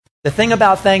The thing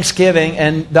about Thanksgiving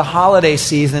and the holiday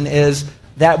season is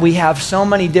that we have so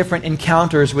many different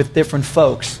encounters with different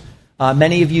folks.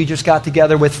 Many of you just got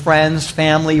together with friends,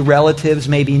 family, relatives,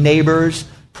 maybe neighbors.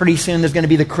 Pretty soon there's going to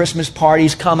be the Christmas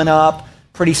parties coming up.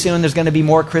 Pretty soon there's going to be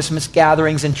more Christmas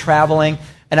gatherings and traveling.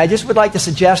 And I just would like to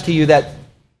suggest to you that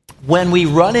when we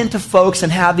run into folks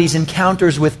and have these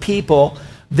encounters with people,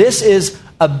 this is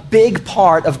a big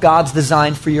part of God's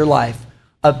design for your life.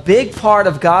 A big part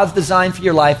of God's design for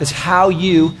your life is how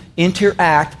you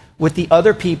interact with the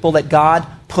other people that God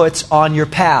puts on your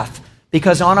path.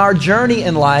 Because on our journey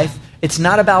in life, it's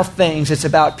not about things, it's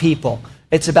about people.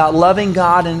 It's about loving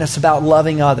God and it's about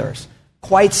loving others.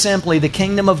 Quite simply, the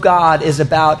kingdom of God is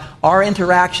about our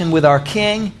interaction with our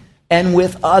King and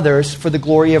with others for the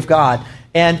glory of God.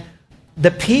 And the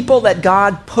people that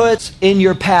God puts in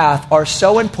your path are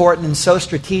so important and so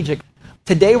strategic.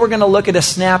 Today we're going to look at a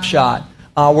snapshot.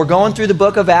 We're going through the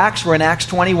book of Acts. We're in Acts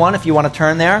 21 if you want to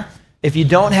turn there. If you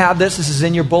don't have this is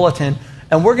in your bulletin.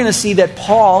 And we're going to see that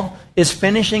Paul is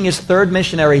finishing his third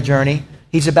missionary journey.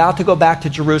 He's about to go back to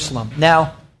Jerusalem.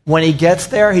 Now, when he gets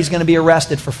there, he's going to be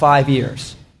arrested for 5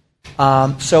 years.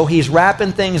 So he's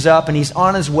wrapping things up and he's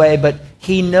on his way, but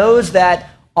he knows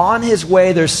that on his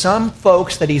way there's some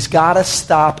folks that he's got to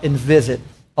stop and visit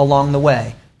along the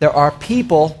way. There are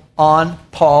people on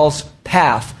Paul's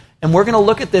path. And we're going to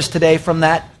look at this today from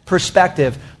that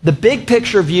perspective. The big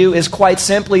picture view is quite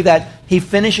simply that he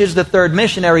finishes the third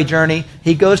missionary journey.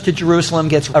 He goes to Jerusalem,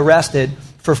 gets arrested.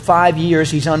 For 5 years,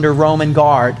 he's under Roman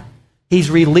guard. He's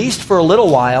released for a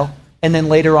little while, and then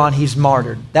later on, he's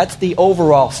martyred. That's the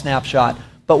overall snapshot.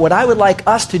 But what I would like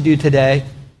us to do today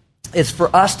is for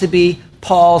us to be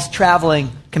Paul's traveling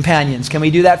companions. Can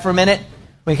we do that for a minute?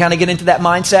 We kind of get into that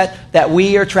mindset that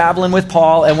we are traveling with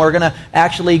Paul and we're going to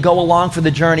actually go along for the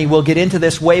journey. We'll get into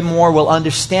this way more. We'll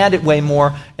understand it way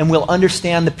more. And we'll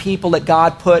understand the people that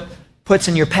God puts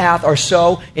in your path are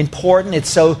so important. It's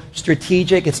so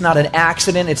strategic. It's not an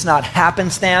accident. It's not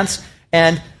happenstance.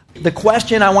 And the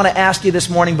question I want to ask you this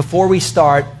morning before we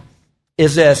start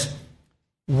is this.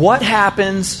 What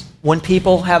happens when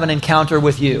people have an encounter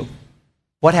with you?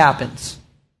 What happens?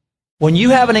 When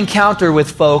you have an encounter with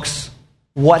folks,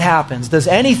 what happens? Does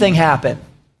anything happen?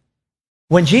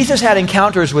 When Jesus had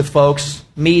encounters with folks,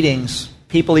 meetings,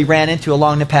 people he ran into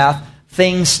along the path,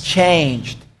 things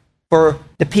changed for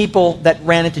the people that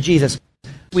ran into Jesus.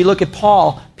 We look at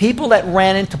Paul, people that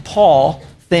ran into Paul,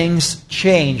 things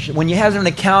changed. When you have an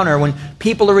encounter, when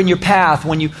people are in your path,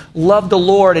 when you love the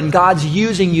Lord and God's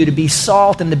using you to be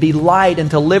salt and to be light and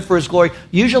to live for His glory,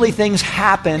 usually things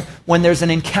happen when there's an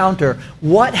encounter.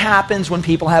 What happens when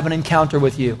people have an encounter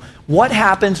with you? What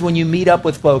happens when you meet up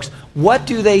with folks? What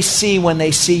do they see when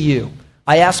they see you?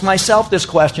 I ask myself this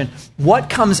question. What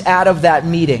comes out of that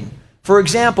meeting? For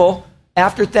example,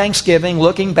 after Thanksgiving,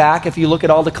 looking back, if you look at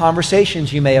all the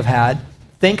conversations you may have had,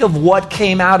 think of what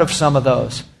came out of some of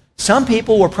those. Some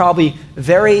people were probably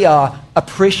very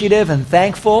appreciative and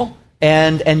thankful,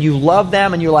 and you love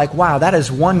them, and you're like, wow, that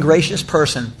is one gracious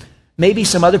person. Maybe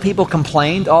some other people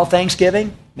complained all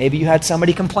Thanksgiving. Maybe you had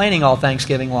somebody complaining all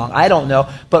Thanksgiving long. I don't know.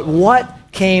 But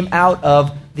what came out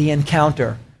of the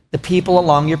encounter? The people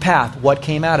along your path. What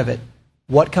came out of it?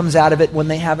 What comes out of it when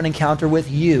they have an encounter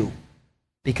with you?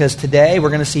 Because today we're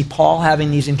going to see Paul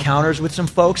having these encounters with some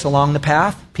folks along the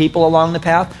path, people along the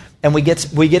path, and we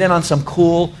get in on some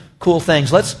cool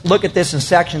things. Let's look at this in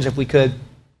sections if we could.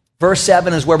 Verse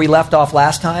 7 is where we left off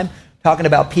last time, talking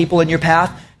about people in your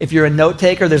path. If you're a note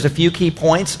taker, there's a few key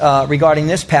points regarding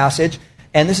this passage,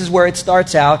 and this is where it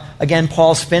starts out. Again,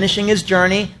 Paul's finishing his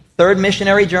journey, third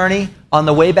missionary journey, on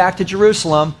the way back to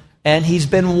Jerusalem, and he's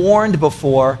been warned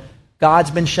before. God's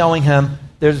been showing him,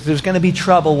 there's going to be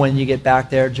trouble when you get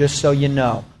back there, just so you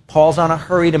know. Paul's on a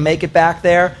hurry to make it back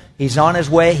there. He's on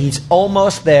his way. He's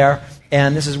almost there.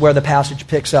 And this is where the passage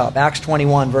picks up. Acts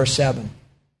 21, verse 7.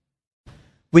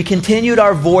 We continued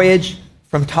our voyage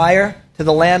from Tyre to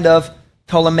the land of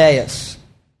Ptolemais,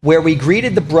 where we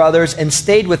greeted the brothers and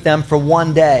stayed with them for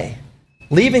 1 day.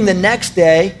 Leaving the next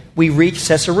day, we reached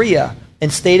Caesarea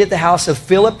and stayed at the house of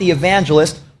Philip the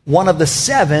evangelist, one of the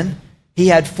 7. He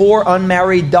had 4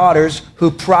 unmarried daughters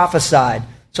who prophesied.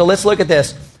 So let's look at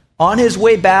this. On his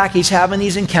way back, he's having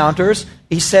these encounters.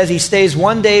 He says he stays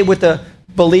 1 day with the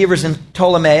believers in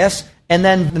Ptolemais, and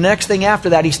then the next thing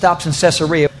after that, he stops in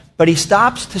Caesarea. But he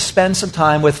stops to spend some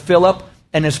time with Philip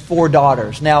and his 4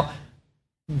 daughters. Now,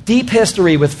 deep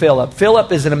history with Philip.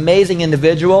 Philip is an amazing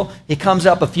individual. He comes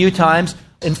up a few times.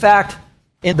 In fact,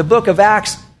 in the book of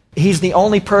Acts, he's the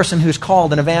only person who's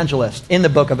called an evangelist in the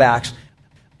book of Acts.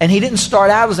 And he didn't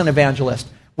start out as an evangelist.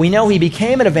 We know he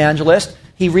became an evangelist.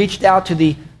 He reached out to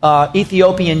the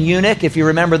Ethiopian eunuch, if you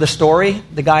remember the story,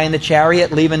 the guy in the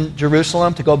chariot leaving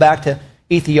Jerusalem to go back to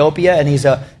Ethiopia, and he's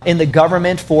in the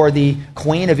government for the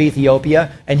queen of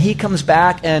Ethiopia, and he comes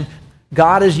back, and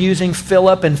God is using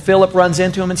Philip, and Philip runs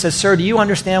into him and says, "Sir, do you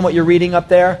understand what you're reading up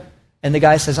there?" And the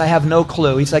guy says, "I have no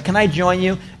clue." He's like, "Can I join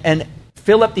you?" And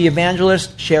Philip the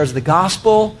evangelist shares the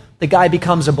gospel. The guy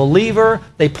becomes a believer.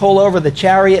 They pull over the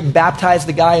chariot and baptize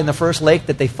the guy in the first lake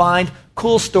that they find.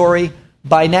 Cool story.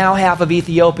 By now, half of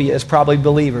Ethiopia is probably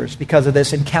believers because of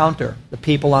this encounter, the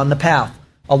people on the path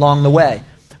along the way.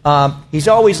 He's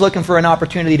always looking for an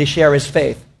opportunity to share his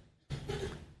faith.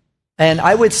 And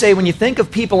I would say when you think of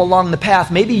people along the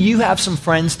path, maybe you have some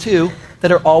friends too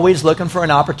that are always looking for an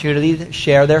opportunity to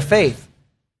share their faith.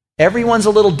 Everyone's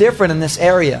a little different in this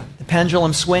area. The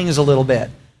pendulum swings a little bit.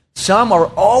 Some are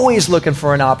always looking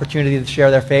for an opportunity to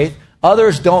share their faith.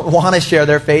 Others don't want to share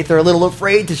their faith. They're a little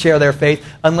afraid to share their faith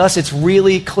unless it's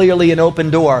really clearly an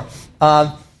open door.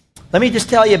 Let me just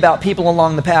tell you about people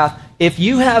along the path. If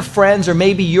you have friends, or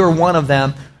maybe you're one of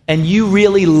them, and you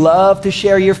really love to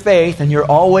share your faith, and you're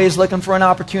always looking for an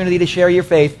opportunity to share your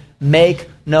faith, make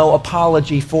no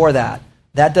apology for that.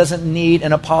 That doesn't need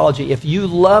an apology. If you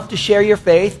love to share your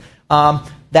faith,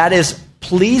 that is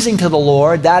pleasing to the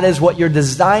Lord. That is what you're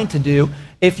designed to do.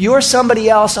 If you're somebody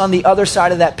else on the other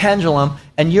side of that pendulum,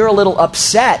 and you're a little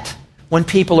upset when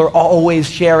people are always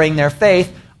sharing their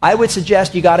faith, I would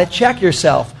suggest you got to check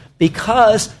yourself,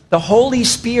 because the Holy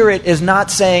Spirit is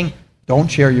not saying, "Don't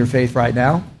share your faith right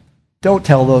now. Don't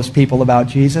tell those people about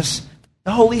Jesus."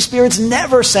 The Holy Spirit's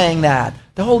never saying that.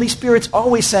 The Holy Spirit's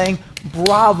always saying,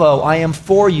 "Bravo, I am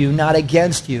for you, not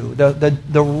against you."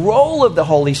 The role of the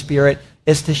Holy Spirit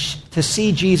is to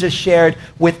see Jesus shared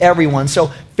with everyone.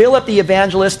 So Philip the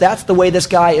evangelist, that's the way this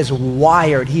guy is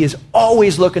wired. He is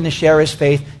always looking to share his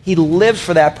faith. He lives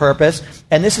for that purpose,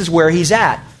 and this is where he's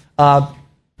at.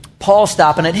 Paul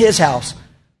stopping at his house.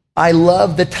 I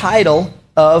love the title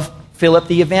of Philip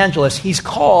the evangelist. He's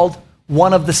called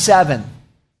one of the seven.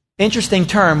 Interesting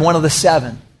term, one of the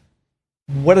seven.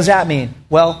 What does that mean?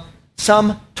 Well,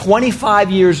 some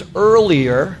 25 years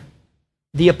earlier,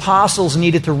 the apostles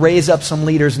needed to raise up some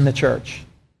leaders in the church.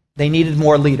 They needed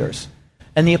more leaders.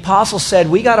 And the apostles said,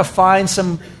 we got to find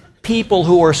some people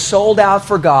who are sold out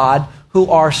for God,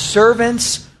 who are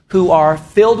servants, who are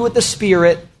filled with the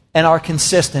Spirit, and are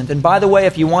consistent. And by the way,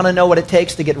 if you want to know what it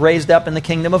takes to get raised up in the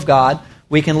kingdom of God,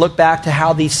 we can look back to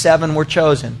how these seven were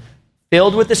chosen.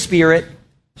 Filled with the Spirit,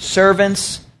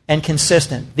 servants, and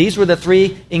consistent. These were the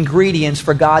three ingredients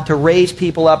for God to raise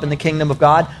people up in the kingdom of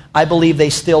God. I believe they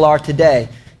still are today.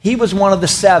 He was one of the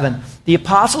seven. The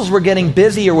apostles were getting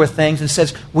busier with things and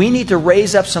says, we need to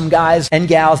raise up some guys and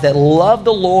gals that love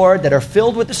the Lord, that are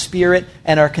filled with the Spirit,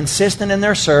 and are consistent in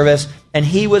their service. And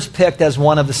he was picked as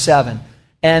one of the seven.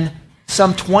 And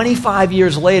some 25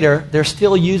 years later, they're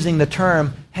still using the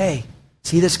term, hey,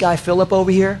 see this guy Philip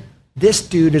over here? This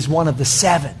dude is one of the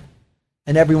seven.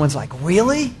 And everyone's like,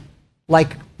 really?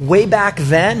 Like way back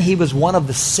then, he was one of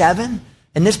the seven?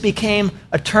 And this became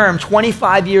a term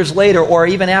 25 years later, or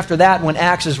even after that, when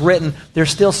Acts is written, they're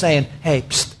still saying, hey,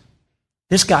 psst,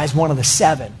 this guy's one of the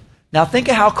seven. Now think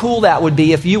of how cool that would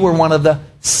be if you were one of the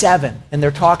seven, and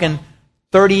they're talking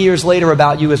 30 years later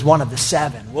about you as one of the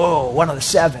seven. Whoa, one of the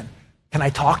seven. Can I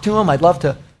talk to him? I'd love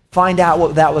to find out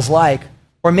what that was like.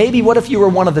 Or maybe what if you were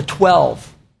one of the 12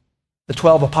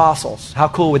 apostles? How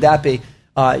cool would that be?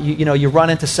 You run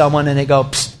into someone and they go,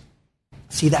 psst,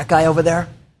 see that guy over there?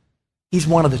 He's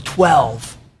one of the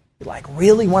 12. You're like,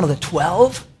 really? One of the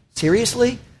 12?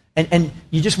 Seriously? And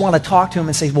you just want to talk to him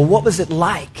and say, well, what was it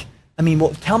like? I mean,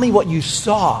 tell me what you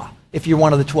saw if you're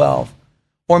one of the 12.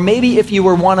 Or maybe if you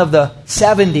were one of the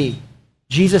 70,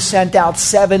 Jesus sent out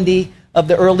 70 of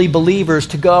the early believers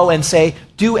to go and say,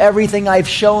 do everything I've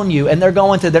shown you. And they're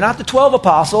not the 12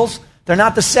 apostles, they're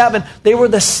not the 7, they were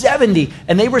the 70.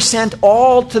 And they were sent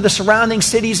all to the surrounding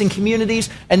cities and communities,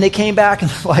 and they came back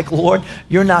and they're like, Lord,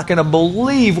 you're not going to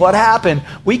believe what happened.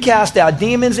 We cast out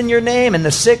demons in your name, and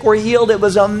the sick were healed. It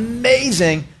was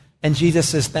amazing. And Jesus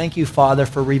says, thank you, Father,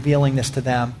 for revealing this to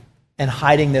them and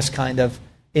hiding this kind of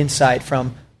insight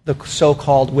from the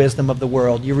so-called wisdom of the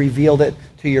world. You revealed it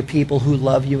to your people who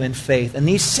love you in faith. And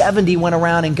these 70 went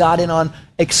around and got in on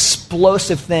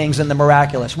explosive things in the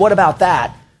miraculous. What about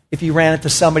that if you ran into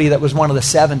somebody that was one of the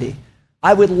 70?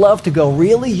 I would love to go,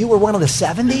 really? You were one of the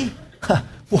 70?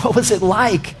 What was it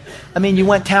like? I mean, you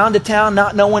went town to town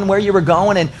not knowing where you were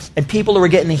going, and people were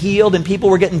getting healed and people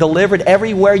were getting delivered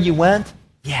everywhere you went?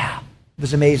 Yeah, it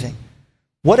was amazing.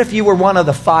 What if you were one of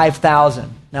the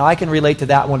 5,000? Now, I can relate to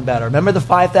that one better. Remember the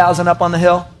 5,000 up on the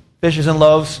hill? Fishes and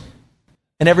loaves?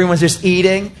 And everyone's just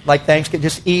eating, like Thanksgiving,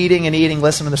 just eating and eating,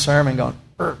 listening to the sermon, going,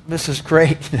 this is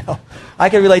great. I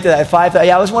can relate to that. 5,000.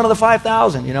 Yeah, I was one of the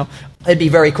 5,000. It'd be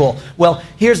very cool. Well,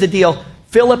 here's the deal.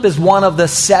 Philip is one of the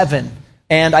 7,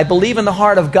 and I believe in the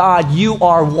heart of God, you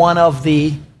are one of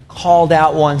the called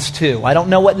out ones too. I don't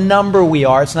know what number we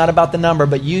are. It's not about the number,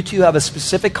 but you two have a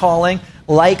specific calling,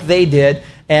 like they did,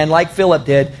 and like Philip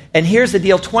did. And here's the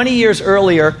deal. 20 years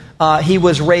earlier, he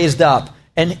was raised up.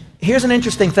 And here's an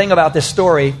interesting thing about this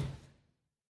story.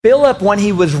 Philip, when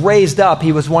he was raised up,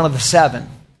 he was one of the 7.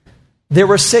 There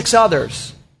were 6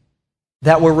 others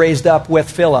that were raised up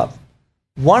with Philip.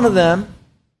 One of them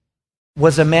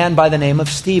was a man by the name of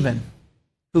Stephen,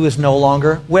 who is no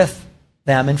longer with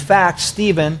them. In fact,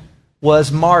 Stephen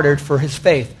was martyred for his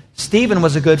faith. Stephen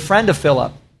was a good friend of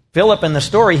Philip. Philip, in the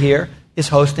story here, is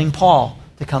hosting Paul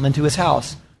to come into his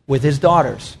house with his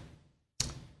daughters.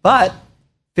 But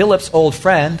Philip's old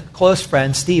friend, close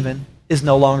friend, Stephen, is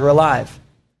no longer alive.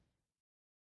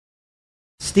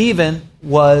 Stephen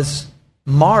was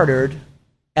martyred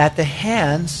at the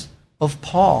hands of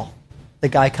Paul, the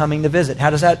guy coming to visit. How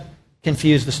does that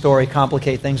confuse the story,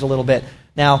 complicate things a little bit?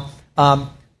 Now,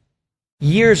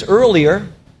 years earlier,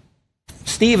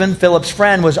 Stephen, Philip's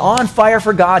friend, was on fire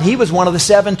for God. He was one of the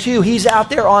 7 too. He's out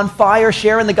there on fire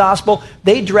sharing the gospel.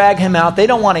 They drag him out. They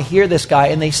don't want to hear this guy,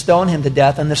 and they stone him to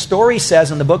death. And the story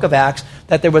says in the book of Acts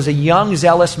that there was a young,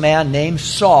 zealous man named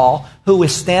Saul who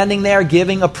was standing there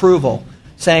giving approval,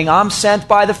 saying, I'm sent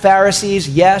by the Pharisees.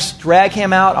 Yes, drag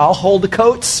him out. I'll hold the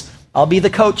coats. I'll be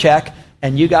the coat check.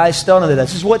 And you guys stone him to death.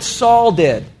 This is what Saul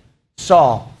did.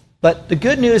 Saul. But the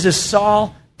good news is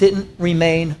Saul didn't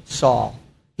remain Saul.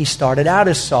 He started out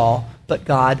as Saul, but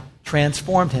God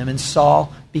transformed him, and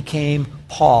Saul became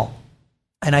Paul.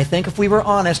 And I think if we were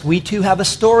honest, we too have a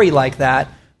story like that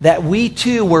we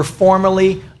too were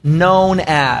formerly known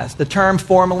as. The term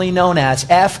formerly known as,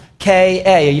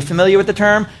 FKA. Are you familiar with the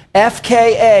term?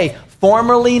 FKA,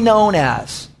 formerly known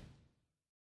as.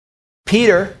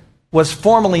 Peter was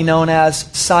formerly known as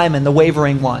Simon, the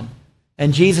wavering one.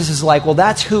 And Jesus is like, well,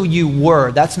 that's who you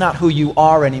were. That's not who you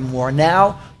are anymore.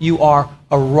 Now you are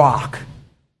a rock.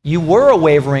 You were a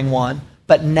wavering one,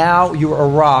 but now you're a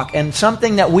rock. And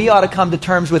something that we ought to come to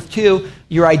terms with too,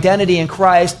 your identity in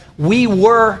Christ. We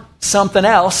were something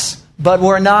else, but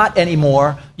we're not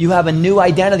anymore. You have a new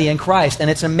identity in Christ, and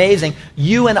it's amazing.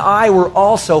 You and I were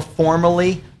also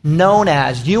formerly known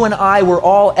as. You and I were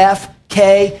all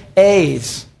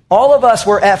FKAs. All of us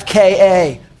were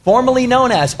FKA. Formerly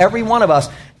known as, every one of us.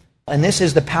 And this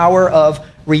is the power of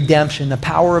redemption, the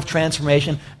power of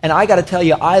transformation. And I got to tell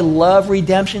you, I love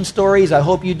redemption stories. I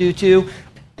hope you do too.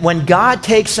 When God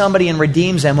takes somebody and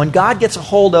redeems them, when God gets a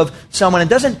hold of someone and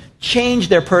doesn't change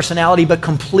their personality but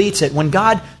completes it, when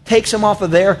God takes them off of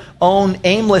their own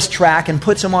aimless track and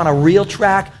puts them on a real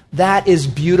track, that is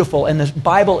beautiful. And the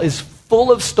Bible is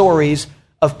full of stories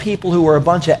of people who were a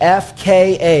bunch of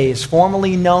FKAs,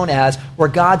 formerly known as, where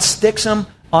God sticks them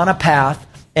on a path,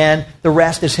 and the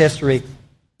rest is history.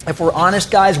 If we're honest,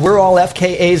 guys, we're all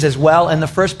FKAs as well, and the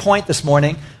first point this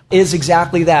morning is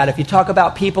exactly that. If you talk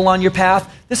about people on your path,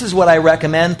 this is what I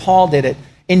recommend. Paul did it.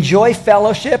 Enjoy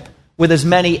fellowship with as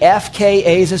many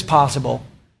FKAs as possible.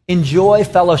 Enjoy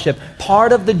fellowship.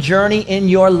 Part of the journey in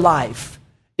your life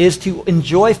is to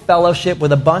enjoy fellowship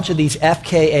with a bunch of these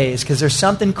FKAs, because there's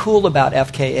something cool about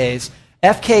FKAs.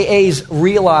 FKAs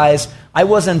realize, I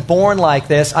wasn't born like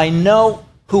this. I know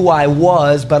who I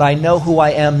was, but I know who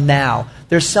I am now.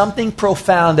 There's something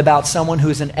profound about someone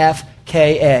who's an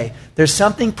FKA. There's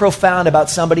something profound about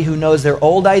somebody who knows their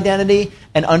old identity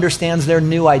and understands their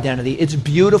new identity. It's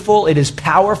beautiful, it is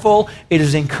powerful, it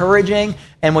is encouraging.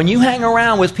 And when you hang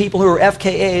around with people who are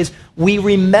FKAs, we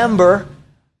remember,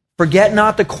 forget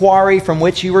not the quarry from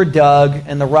which you were dug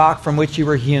and the rock from which you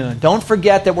were hewn. Don't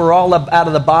forget that we're all out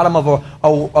of the bottom of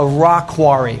a rock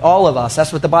quarry. All of us.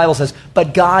 That's what the Bible says.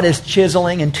 But God is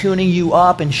chiseling and tuning you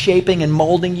up and shaping and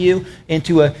molding you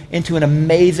into an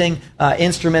amazing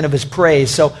instrument of His praise.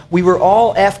 So we were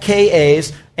all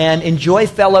FKAs, and enjoy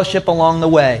fellowship along the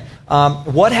way.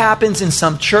 What happens in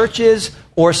some churches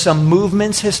or some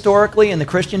movements historically in the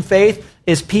Christian faith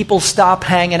is people stop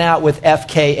hanging out with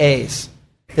FKAs.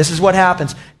 This is what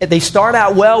happens. They start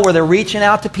out well where they're reaching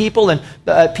out to people, and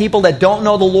people that don't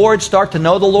know the Lord start to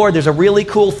know the Lord. There's a really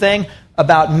cool thing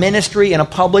about ministry in a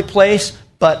public place,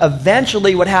 but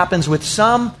eventually what happens with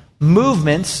some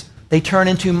movements, they turn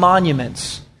into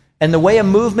monuments. And the way a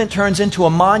movement turns into a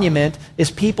monument is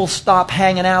people stop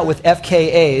hanging out with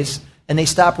FKAs, and they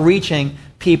stop reaching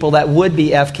people that would be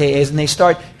FKAs, and they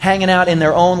start hanging out in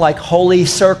their own like holy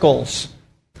circles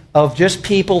of just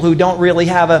people who don't really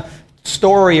have a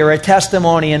story or a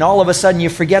testimony, and all of a sudden you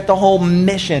forget the whole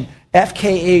mission.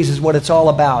 FKAs is what it's all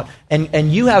about.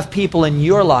 And you have people in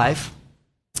your life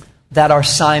that are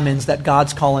Simons that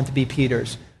God's calling to be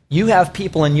Peters. You have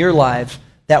people in your lives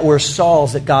that were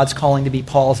Sauls that God's calling to be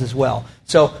Pauls as well.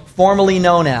 So, formerly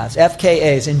known as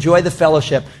FKAs, enjoy the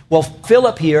fellowship. Well,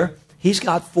 Philip here, he's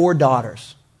got 4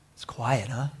 daughters. It's quiet,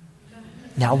 huh?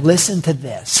 Now listen to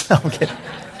this. Okay.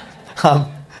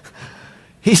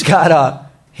 He's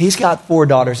got 4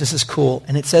 daughters. This is cool.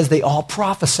 And it says they all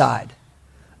prophesied.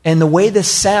 And the way this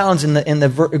sounds in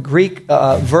the Greek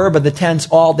verb of the tense,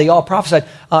 they all prophesied.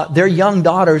 They're young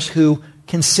daughters who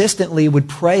consistently would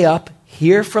pray up,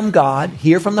 hear from God,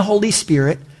 hear from the Holy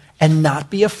Spirit, and not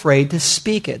be afraid to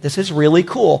speak it. This is really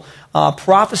cool.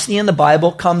 Prophecy in the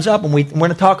Bible comes up, and we're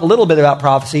going to talk a little bit about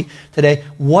prophecy today.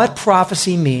 What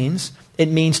prophecy means, it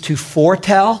means to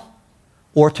foretell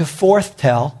or to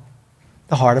forthtell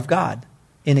the heart of God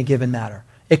in a given matter.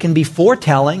 It can be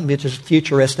foretelling, which is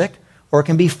futuristic, or it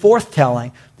can be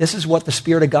forthtelling. This is what the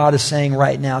Spirit of God is saying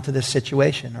right now to this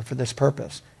situation or for this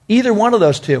purpose. Either one of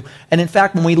those two. And in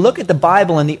fact, when we look at the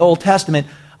Bible in the Old Testament,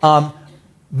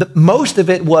 most of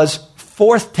it was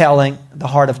forthtelling the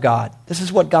heart of God. This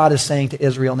is what God is saying to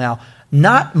Israel now.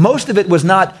 Most of it was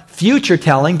not future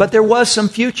telling, but there was some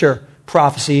future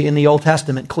prophecy in the Old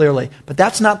Testament, clearly. But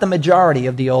that's not the majority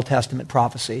of the Old Testament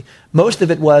prophecy. Most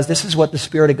of it was, this is what the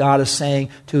Spirit of God is saying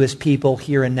to His people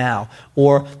here and now.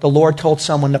 Or the Lord told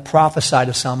someone to prophesy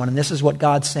to someone, and this is what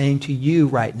God's saying to you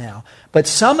right now. But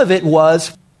some of it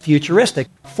was futuristic,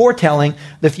 foretelling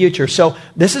the future. So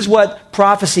this is what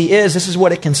prophecy is. This is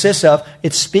what it consists of.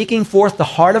 It's speaking forth the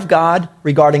heart of God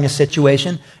regarding a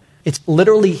situation. It's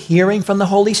literally hearing from the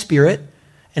Holy Spirit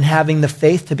and having the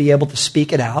faith to be able to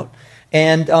speak it out.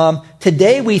 And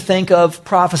today we think of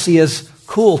prophecy as,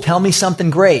 cool, tell me something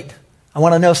great. I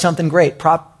want to know something great.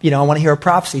 I want to hear a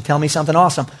prophecy. Tell me something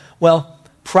awesome. Well,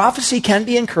 prophecy can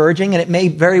be encouraging, and it may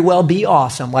very well be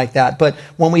awesome like that. But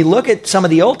when we look at some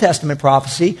of the Old Testament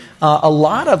prophecy, a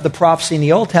lot of the prophecy in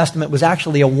the Old Testament was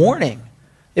actually a warning.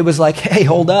 It was like, hey,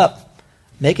 hold up.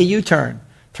 Make a U-turn.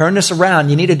 Turn this around.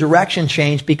 You need a direction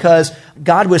change, because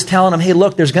God was telling them, hey,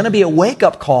 look, there's going to be a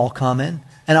wake-up call coming,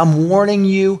 and I'm warning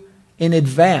you in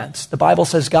advance. The Bible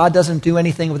says God doesn't do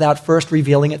anything without first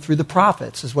revealing it through the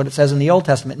prophets, is what it says in the Old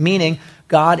Testament, meaning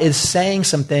God is saying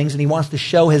some things and He wants to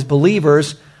show His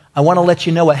believers, I want to let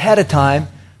you know ahead of time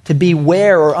to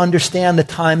beware or understand the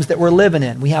times that we're living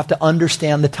in. We have to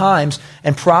understand the times,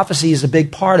 and prophecy is a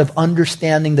big part of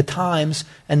understanding the times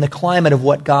and the climate of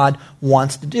what God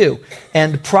wants to do.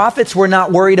 And the prophets were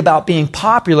not worried about being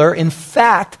popular. In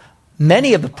fact,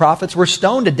 many of the prophets were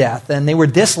stoned to death, and they were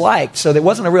disliked. So it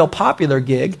wasn't a real popular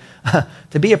gig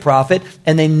to be a prophet,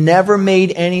 and they never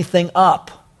made anything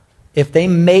up. If they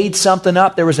made something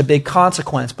up, there was a big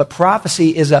consequence. But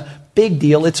prophecy is a big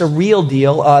deal. It's a real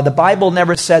deal. The Bible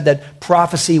never said that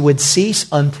prophecy would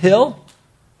cease until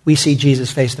we see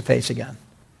Jesus face to face again.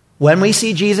 When we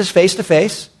see Jesus face to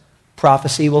face,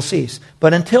 prophecy will cease.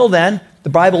 But until then, the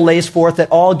Bible lays forth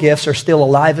that all gifts are still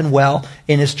alive and well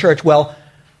in His church. Well,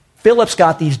 Philip's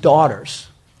got these daughters,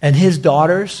 and his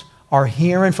daughters are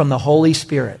hearing from the Holy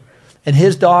Spirit. And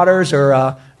his daughters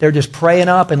they're just praying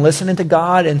up and listening to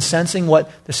God and sensing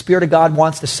what the Spirit of God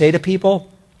wants to say to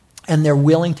people, and they're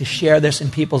willing to share this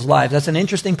in people's lives. That's an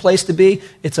interesting place to be.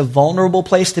 It's a vulnerable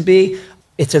place to be.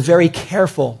 It's a very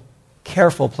careful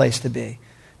place to be,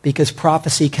 because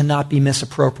prophecy cannot be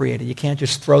misappropriated. You can't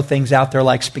just throw things out there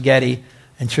like spaghetti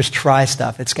and just try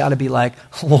stuff. It's got to be like,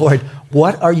 Lord,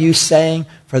 what are you saying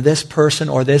for this person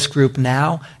or this group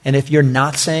now? And if you're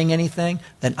not saying anything,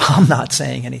 then I'm not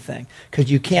saying anything,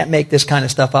 because you can't make this kind of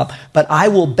stuff up. But I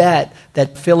will bet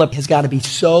that Philip has got to be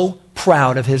so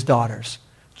proud of his daughters,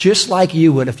 just like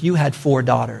you would if you had 4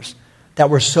 daughters that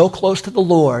were so close to the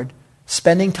Lord,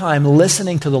 spending time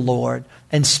listening to the Lord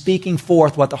and speaking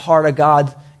forth what the heart of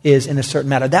God is in a certain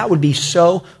matter. That would be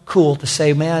so cool to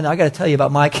say, man, I got to tell you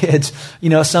about my kids.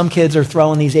 Some kids are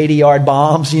throwing these 80-yard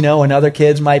bombs, and other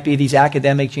kids might be these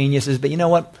academic geniuses. But you know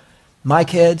what? My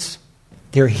kids,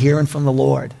 they're hearing from the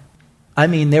Lord. I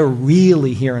mean, they're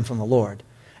really hearing from the Lord.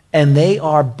 And they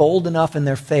are bold enough in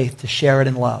their faith to share it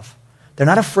in love. They're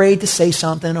not afraid to say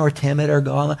something or timid or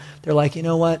go on. They're like, you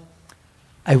know what?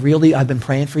 I've been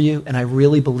praying for you, and I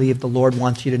really believe the Lord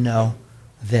wants you to know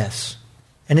this.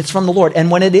 And it's from the Lord.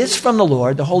 And when it is from the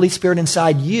Lord, the Holy Spirit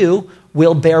inside you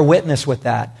will bear witness with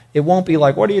that. It won't be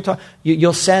like, what are you talking?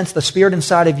 You'll sense the Spirit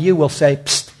inside of you will say,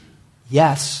 psst,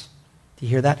 yes. Do you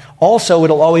hear that? Also,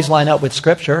 it'll always line up with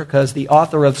Scripture, because the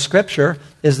author of Scripture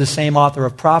is the same author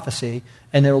of prophecy,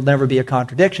 and there will never be a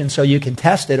contradiction. So you can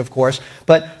test it, of course.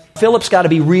 But Philip's got to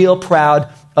be real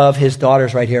proud of his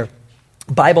daughters right here.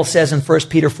 Bible says in 1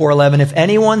 Peter 4:11, if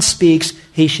anyone speaks,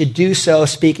 he should do so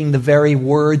speaking the very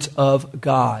words of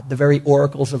God, the very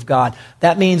oracles of God.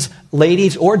 That means,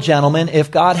 ladies or gentlemen,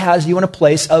 if God has you in a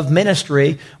place of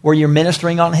ministry where you're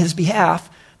ministering on his behalf,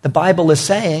 the Bible is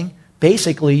saying,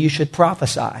 basically, you should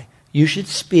prophesy. You should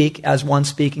speak as one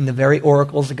speaking the very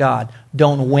oracles of God.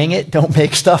 Don't wing it. Don't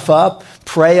make stuff up.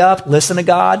 Pray up. Listen to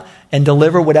God and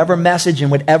deliver whatever message in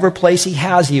whatever place he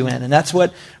has you in. And that's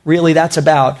what really that's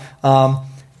about.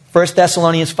 1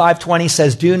 Thessalonians 5:20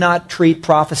 says, do not treat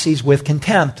prophecies with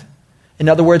contempt. In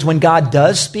other words, when God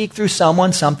does speak through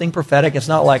someone, something prophetic, it's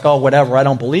not like, oh, whatever, I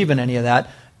don't believe in any of that.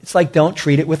 It's like, don't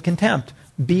treat it with contempt.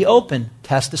 Be open.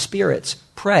 Test the spirits.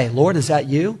 Pray. Lord, is that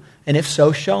you? And if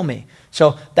so, show me.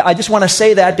 So I just want to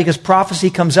say that because prophecy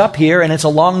comes up here, and it's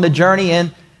along the journey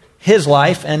in his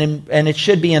life, and it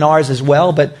should be in ours as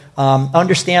well, but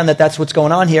understand that that's what's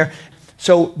going on here.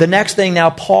 So the next thing now,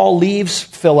 Paul leaves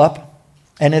Philip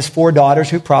and his 4 daughters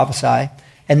who prophesy,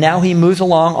 and now he moves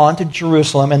along onto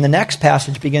Jerusalem, and the next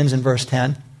passage begins in verse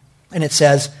 10, and it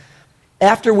says,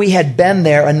 after we had been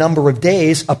there a number of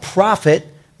days, a prophet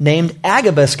named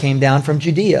Agabus came down from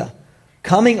Judea.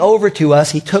 Coming over to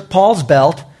us, he took Paul's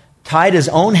belt, tied his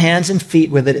own hands and feet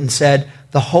with it, and said,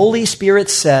 the Holy Spirit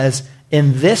says,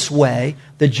 in this way,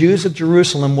 the Jews of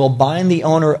Jerusalem will bind the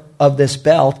owner of this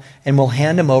belt and will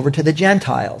hand him over to the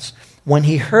Gentiles. When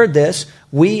he heard this,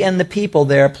 we and the people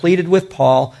there pleaded with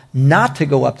Paul not to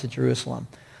go up to Jerusalem.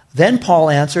 Then Paul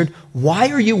answered, why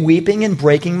are you weeping and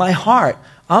breaking my heart?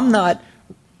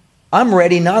 I'm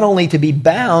ready not only to be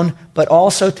bound, but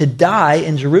also to die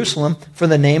in Jerusalem for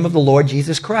the name of the Lord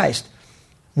Jesus Christ.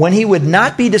 When he would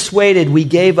not be dissuaded, we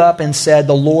gave up and said,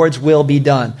 the Lord's will be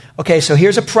done. Okay, so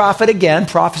here's a prophet again.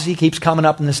 Prophecy keeps coming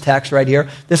up in this text right here.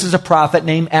 This is a prophet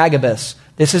named Agabus.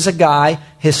 This is a guy,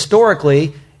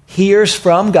 historically, hears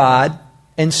from God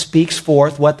and speaks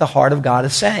forth what the heart of God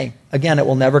is saying. Again, it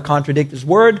will never contradict his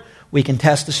word. We can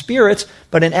test the spirits.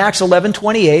 But in Acts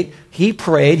 11:28, he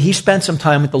prayed. He spent some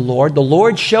time with the Lord. The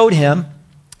Lord showed him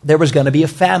there was going to be a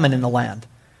famine in the land.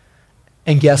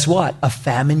 And guess what? A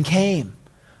famine came.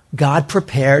 God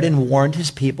prepared and warned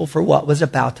his people for what was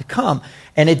about to come.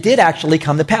 And it did actually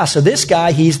come to pass. So this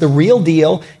guy, he's the real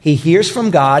deal. He hears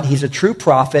from God. He's a true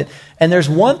prophet. And there's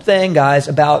one thing, guys,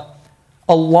 about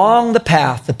along the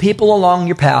path, the people along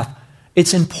your path,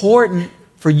 it's important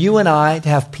for you and I to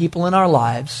have people in our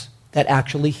lives that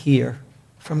actually hear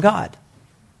from God.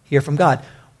 Hear from God.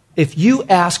 If you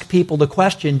ask people the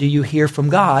question, do you hear from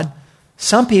God?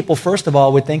 Some people, first of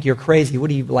all, would think you're crazy. What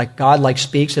do you like? God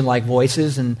speaks in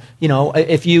voices, and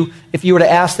if you were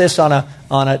to ask this on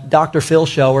a Dr. Phil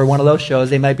show or one of those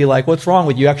shows, they might be like, "What's wrong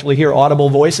with you? Actually hear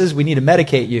audible voices? We need to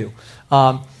medicate you."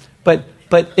 But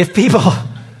if people,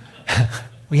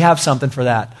 we have something for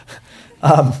that.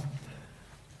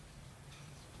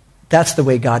 That's the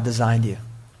way God designed you,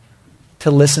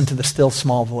 to listen to the still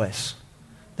small voice.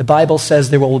 The Bible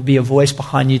says there will be a voice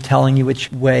behind you telling you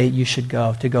which way you should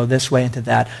go, to go this way and to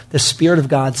that. The Spirit of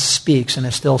God speaks in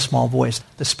a still small voice.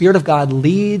 The Spirit of God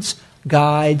leads,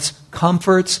 guides,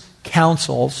 comforts,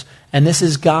 counsels, and this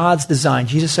is God's design.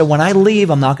 Jesus said, when I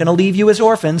leave, I'm not going to leave you as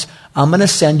orphans. I'm going to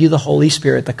send you the Holy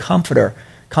Spirit, the Comforter.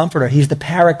 He's the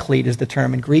Paraclete is the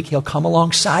term in Greek. He'll come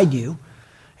alongside you.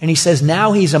 And he says,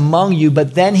 now he's among you,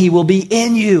 but then he will be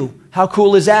in you. How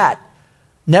cool is that?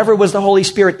 Never was the Holy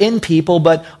Spirit in people,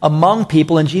 but among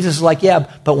people. And Jesus is like, yeah,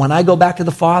 but when I go back to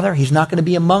the Father, he's not going to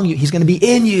be among you. He's going to be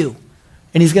in you.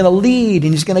 And he's going to lead,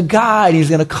 and he's going to guide, and he's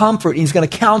going to comfort, and he's going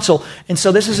to counsel. And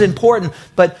so this is important.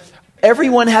 But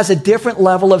everyone has a different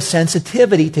level of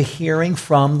sensitivity to hearing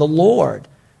from the Lord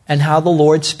and how the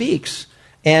Lord speaks.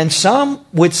 And some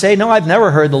would say, no, I've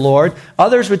never heard the Lord.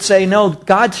 Others would say, no,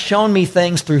 God's shown me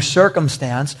things through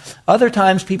circumstance. Other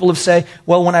times people have said,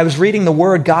 well, when I was reading the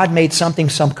Word, God made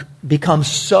something become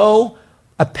so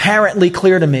apparently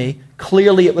clear to me.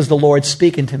 Clearly it was the Lord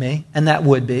speaking to me, and that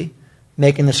would be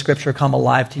making the Scripture come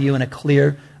alive to you in a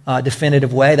clear,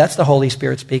 definitive way. That's the Holy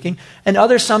Spirit speaking. And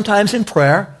others sometimes in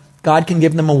prayer, God can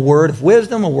give them a word of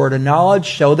wisdom, a word of knowledge,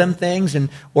 show them things,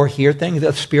 or hear things.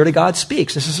 The Spirit of God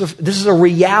speaks. This is a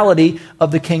reality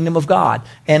of the kingdom of God.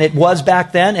 And it was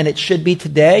back then, and it should be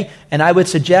today. And I would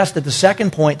suggest that the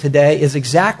second point today is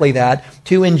exactly that,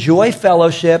 to enjoy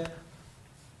fellowship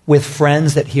with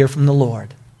friends that hear from the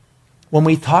Lord. When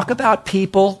we talk about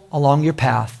people along your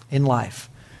path in life,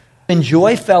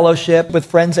 enjoy fellowship with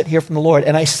friends that hear from the Lord.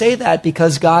 And I say that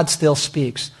because God still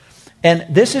speaks. And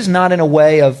this is not in a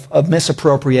way of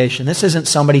misappropriation. This isn't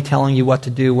somebody telling you what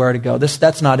to do, where to go.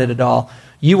 That's not it at all.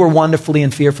 You were wonderfully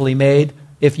and fearfully made.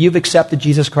 If you've accepted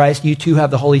Jesus Christ, you too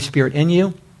have the Holy Spirit in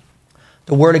you.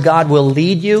 The Word of God will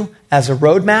lead you as a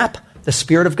roadmap. The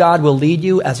Spirit of God will lead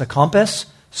you as a compass.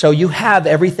 So you have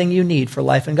everything you need for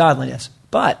life and godliness.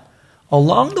 But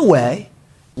along the way,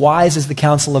 wise is the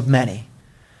counsel of many.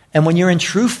 And when you're in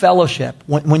true fellowship,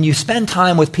 when you spend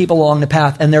time with people along the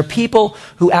path, and they're people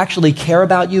who actually care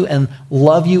about you and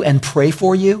love you and pray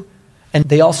for you, and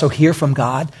they also hear from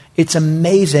God, it's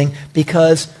amazing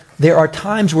because there are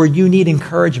times where you need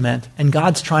encouragement and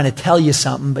God's trying to tell you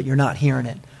something, but you're not hearing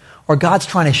it. Or God's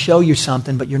trying to show you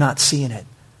something, but you're not seeing it.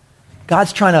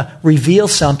 God's trying to reveal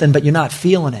something, but you're not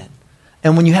feeling it.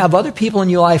 And when you have other people in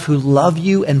your life who love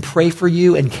you and pray for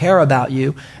you and care about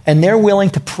you, and they're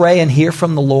willing to pray and hear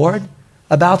from the Lord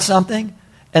about something,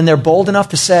 and they're bold enough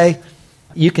to say,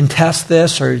 you can test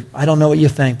this, or I don't know what you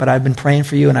think, but I've been praying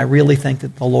for you, and I really think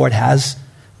that the Lord has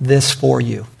this for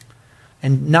you.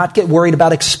 And not get worried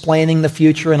about explaining the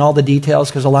future and all the details,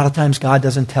 because a lot of times God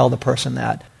doesn't tell the person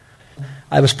that.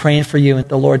 I was praying for you, and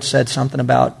the Lord said something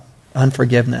about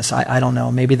unforgiveness. I don't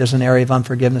know. Maybe there's an area of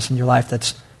unforgiveness in your life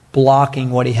that's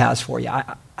blocking what He has for you.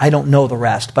 I don't know the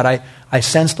rest, but I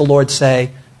sense the Lord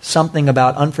say something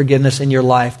about unforgiveness in your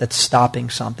life that's stopping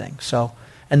something. So,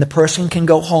 and the person can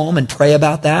go home and pray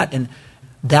about that, and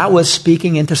that was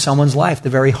speaking into someone's life, the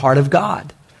very heart of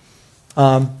God.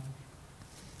 I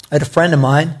had a friend of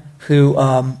mine who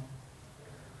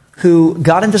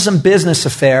got into some business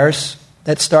affairs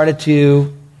that started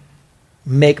to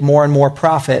make more and more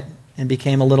profit and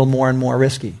became a little more and more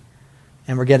risky.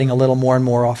 And we're getting a little more and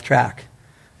more off track.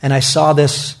 And I saw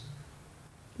this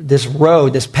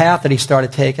road, this path that he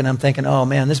started taking. I'm thinking, oh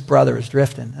man, this brother is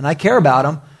drifting. And I care about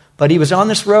him, but he was on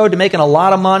this road to making a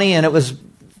lot of money, and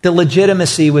the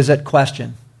legitimacy was at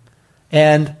question.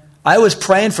 And I was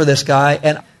praying for this guy,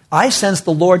 and I sensed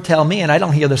the Lord tell me, and I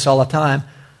don't hear this all the time,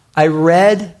 I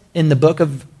read in the book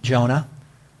of Jonah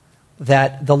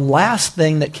that the last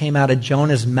thing that came out of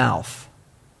Jonah's mouth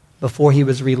before he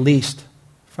was released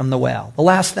from the whale, the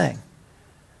last thing,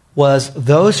 was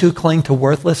those who cling to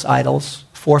worthless idols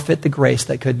forfeit the grace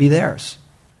that could be theirs.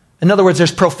 In other words,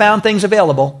 there's profound things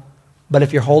available, but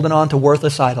if you're holding on to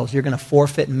worthless idols, you're going to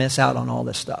forfeit and miss out on all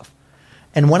this stuff.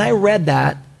 And when I read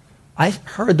that, I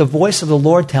heard the voice of the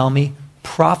Lord tell me,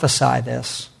 prophesy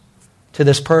this to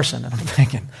this person. And I'm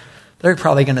thinking, they're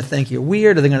probably going to think you're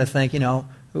weird, or they're going to think,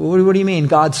 what do you mean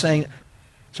God's saying?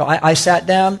 So I sat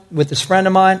down with this friend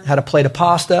of mine, had a plate of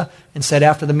pasta, and said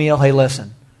after the meal, hey,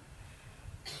 listen,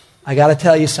 I got to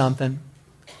tell you something.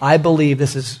 I believe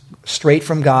this is straight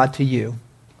from God to you.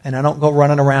 And I don't go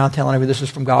running around telling everybody this is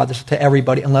from God, this is to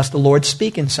everybody, unless the Lord's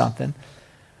speaking something.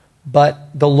 But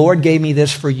the Lord gave me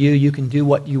this for you. You can do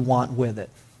what you want with it.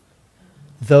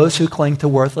 Those who cling to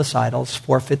worthless idols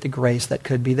forfeit the grace that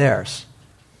could be theirs.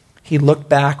 He looked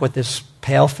back with this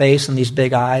pale face and these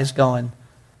big eyes going,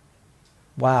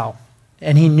 wow.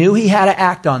 And he knew he had to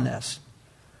act on this.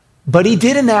 But he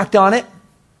didn't act on it.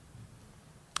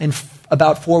 And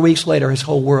about 4 weeks later, his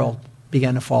whole world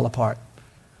began to fall apart.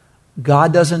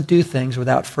 God doesn't do things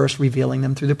without first revealing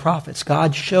them through the prophets.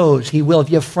 God shows. He will. If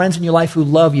you have friends in your life who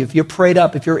love you, if you're prayed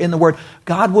up, if you're in the Word,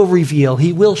 God will reveal.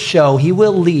 He will show. He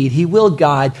will lead. He will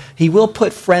guide. He will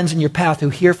put friends in your path who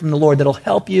hear from the Lord that'll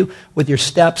help you with your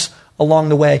steps along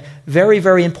the way. Very,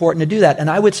 very important to do that. And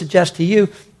I would suggest to you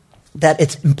that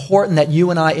it's important that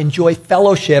you and I enjoy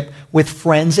fellowship with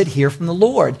friends that hear from the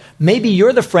Lord. Maybe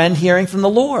you're the friend hearing from the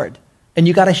Lord. And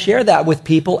you got to share that with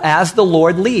people as the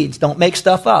Lord leads. Don't make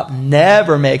stuff up.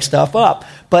 Never make stuff up.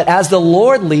 But as the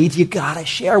Lord leads, you got to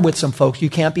share with some folks. You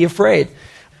can't be afraid.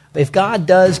 If God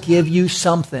does give you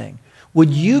something, would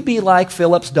you be like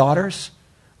Philip's daughters?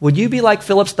 Would you be like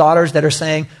Philip's daughters that are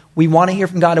saying, we want to hear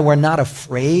from God and we're not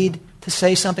afraid to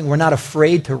say something? We're not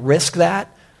afraid to risk that?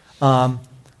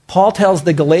 Paul tells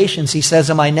the Galatians, he says,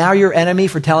 am I now your enemy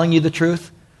for telling you the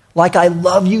truth? Like I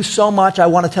love you so much, I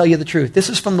want to tell you the truth. This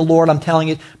is from the Lord, I'm telling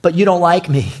you, but you don't like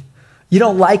me. You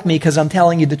don't like me because I'm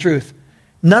telling you the truth.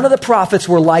 None of the prophets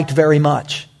were liked very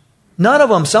much. None of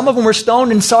them. Some of them were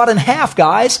stoned and sawed in half,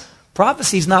 guys.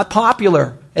 Prophecy's not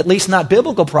popular. At least not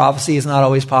biblical prophecy is not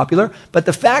always popular. But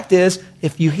the fact is,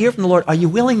 if you hear from the Lord, are you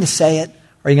willing to say it?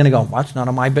 Or are you going to go, well, it's none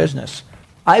of my business?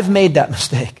 I've made that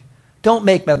mistake. Don't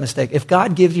make that mistake. If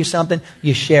God gives you something,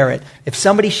 you share it. If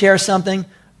somebody shares something,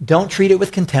 don't treat it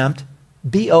with contempt.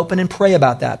 Be open and pray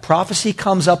about that. Prophecy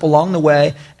comes up along the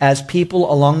way as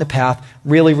people along the path.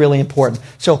 Really, really important.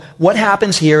 So what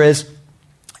happens here is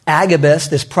Agabus,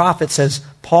 this prophet, says,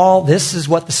 Paul, this is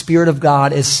what the Spirit of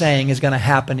God is saying is going to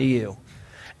happen to you.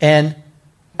 And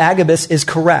Agabus is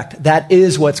correct. That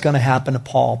is what's going to happen to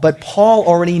Paul. But Paul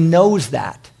already knows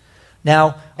that.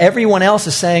 Now, everyone else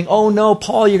is saying, oh no,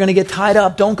 Paul, you're going to get tied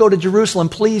up. Don't go to Jerusalem.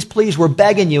 Please, please, we're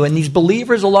begging you. And these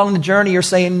believers along the journey are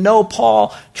saying, no,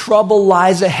 Paul, trouble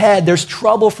lies ahead. There's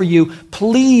trouble for you.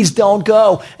 Please don't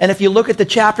go. And if you look at the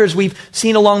chapters we've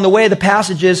seen along the way, the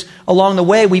passages along the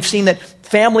way, we've seen that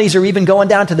families are even going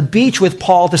down to the beach with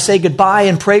Paul to say goodbye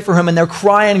and pray for him. And they're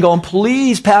crying, going,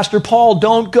 please, Pastor Paul,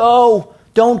 don't go.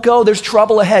 Don't go. There's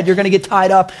trouble ahead. You're going to get tied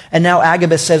up. And now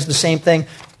Agabus says the same thing.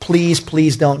 Please,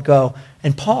 please don't go.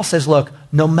 And Paul says, look,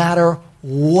 no matter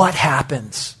what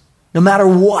happens, no matter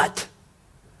what,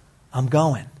 I'm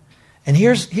going. And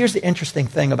here's the interesting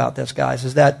thing about this, guys,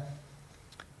 is that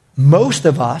most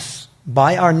of us,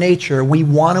 by our nature, we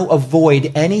want to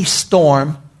avoid any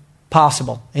storm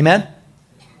possible. Amen?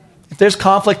 If there's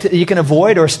conflict you can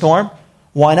avoid or a storm,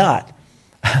 why not?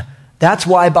 That's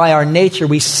why by our nature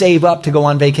we save up to go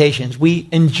on vacations. We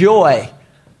enjoy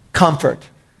comfort.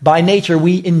 By nature,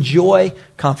 we enjoy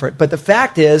comfort. But the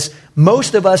fact is,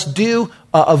 most of us do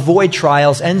avoid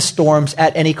trials and storms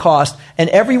at any cost. And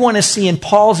everyone is seeing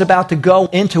Paul's about to go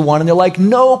into one. And they're like,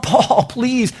 no, Paul,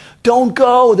 please, don't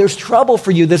go. There's trouble for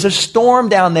you. There's a storm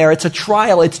down there. It's a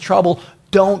trial. It's trouble.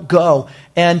 Don't go.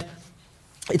 And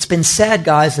it's been said,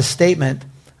 guys, a statement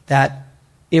that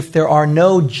if there are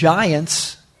no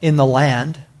giants in the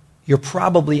land, you're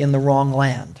probably in the wrong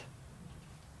land.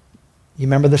 You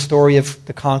remember the story of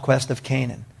the conquest of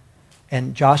Canaan.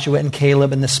 And Joshua and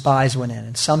Caleb and the spies went in.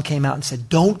 And some came out and said,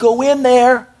 don't go in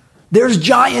there. There's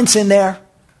giants in there.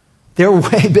 They're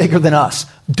way bigger than us.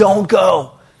 Don't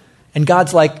go. And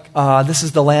God's like, this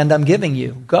is the land I'm giving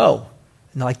you. Go.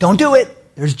 And they're like, don't do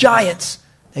it. There's giants.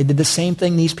 They did the same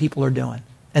thing these people are doing.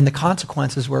 And the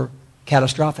consequences were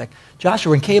catastrophic.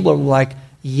 Joshua and Caleb were like,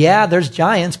 yeah, there's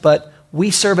giants, but we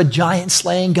serve a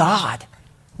giant-slaying God.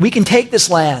 We can take this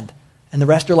land. And the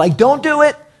rest are like, don't do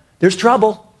it. There's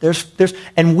trouble.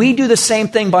 And we do the same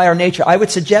thing by our nature. I would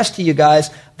suggest to you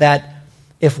guys that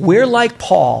if we're like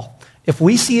Paul, if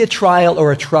we see a trial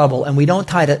or a trouble and we don't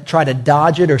try to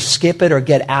dodge it or skip it or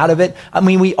get out of it, I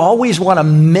mean, we always want to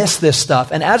miss this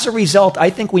stuff. And as a result, I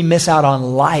think we miss out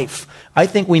on life. I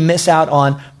think we miss out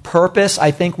on purpose.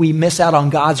 I think we miss out on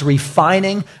God's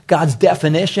refining, God's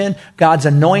definition, God's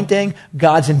anointing,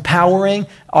 God's empowering,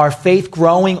 our faith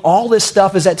growing. All this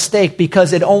stuff is at stake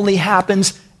because it only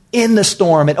happens in the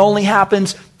storm. It only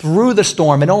happens through the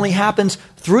storm. It only happens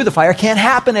through the fire. It can't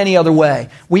happen any other way.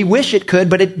 We wish it could,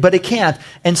 but it can't.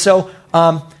 And so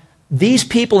these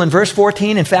people in verse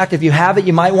 14, in fact, if you have it,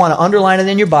 you might want to underline it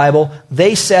in your Bible.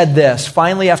 They said this.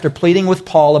 Finally, after pleading with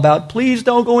Paul about, please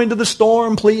don't go into the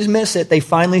storm, please miss it, they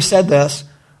finally said this.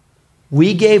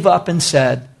 We gave up and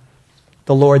said,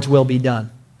 the Lord's will be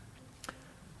done.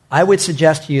 I would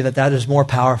suggest to you that is more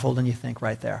powerful than you think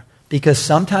right there. Because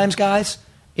sometimes, guys,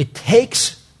 it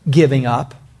takes giving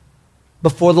up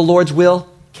before the Lord's will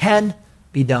can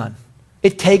be done.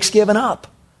 It takes giving up.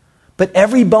 But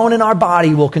every bone in our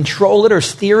body will control it or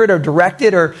steer it or direct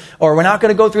it or we're not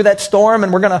going to go through that storm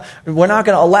and we're not going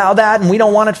to allow that and we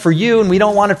don't want it for you and we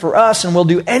don't want it for us and we'll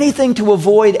do anything to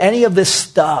avoid any of this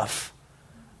stuff.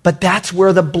 But that's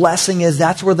where the blessing is.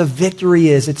 That's where the victory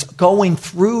is. It's going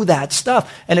through that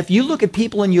stuff. And if you look at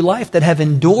people in your life that have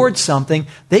endured something,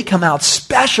 they come out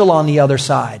special on the other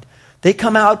side. They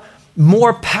come out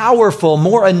more powerful,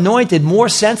 more anointed, more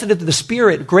sensitive to the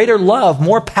Spirit, greater love,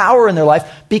 more power in their life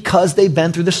because they've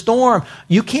been through the storm.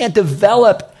 You can't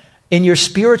develop in your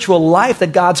spiritual life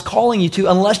that God's calling you to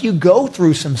unless you go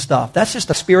through some stuff. That's just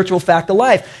a spiritual fact of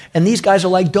life. And these guys are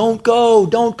like, don't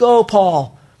go,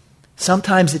 Paul.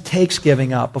 Sometimes it takes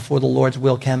giving up before the Lord's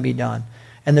will can be done.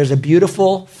 And there's a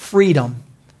beautiful freedom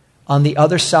on the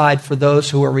other side for those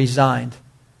who are resigned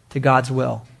to God's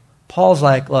will. Paul's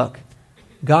like, look,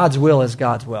 God's will is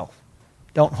God's will.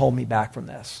 Don't hold me back from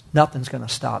this. Nothing's going to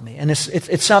stop me. And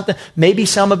it's something, maybe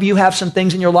some of you have some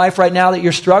things in your life right now that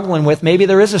you're struggling with. Maybe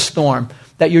there is a storm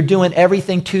that you're doing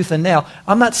everything tooth and nail.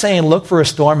 I'm not saying look for a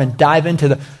storm and dive into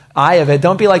the eye of it.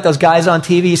 Don't be like those guys on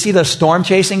TV. You see those storm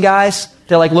chasing guys?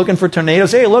 They're like looking for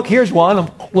tornadoes. Hey, look, here's one.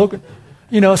 I'm looking.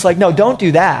 It's like, no, don't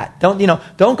do that. Don't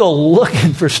go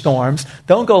looking for storms.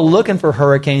 Don't go looking for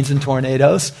hurricanes and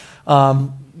tornadoes.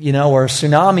 Or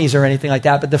tsunamis or anything like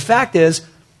that. But the fact is,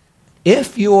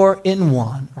 if you're in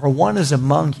one or one is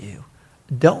among you,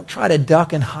 don't try to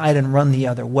duck and hide and run the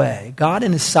other way. God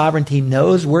in His sovereignty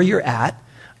knows where you're at.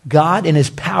 God in His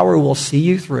power will see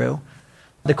you through.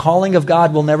 The calling of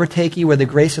God will never take you where the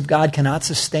grace of God cannot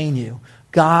sustain you.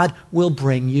 God will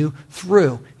bring you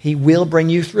through. He will bring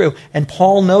you through. And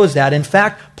Paul knows that. In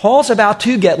fact, Paul's about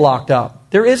to get locked up.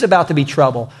 There is about to be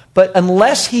trouble. But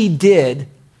unless he did,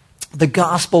 the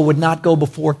gospel would not go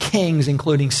before kings,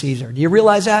 including Caesar. Do you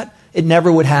realize that? it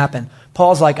never would happen.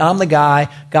 Paul's like, I'm the guy,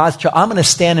 I'm going to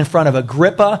stand in front of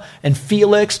Agrippa and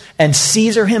Felix and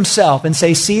Caesar himself and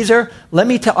say, Caesar,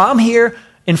 I'm here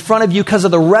in front of you because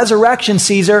of the resurrection,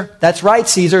 Caesar. That's right,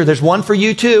 Caesar. There's one for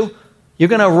you too. You're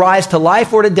going to rise to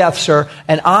life or to death, sir.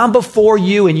 And I'm before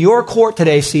you in your court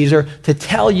today, Caesar, to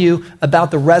tell you about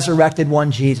the resurrected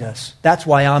one, Jesus. That's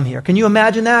why I'm here. Can you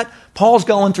imagine that? Paul's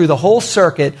going through the whole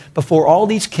circuit before all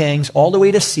these kings, all the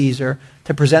way to Caesar,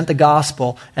 to present the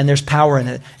gospel, and there's power in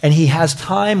it. And he has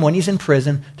time when he's in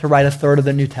prison to write a third of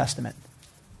the New Testament.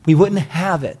 We wouldn't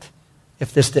have it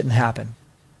if this didn't happen.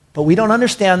 But we don't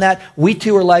understand that. We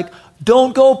too are like,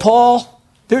 don't go, Paul.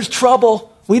 There's trouble.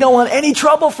 We don't want any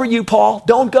trouble for you, Paul.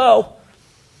 Don't go.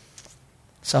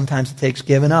 Sometimes it takes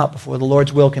giving up before the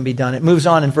Lord's will can be done. It moves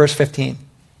on in verse 15.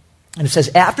 And it says,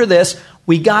 after this,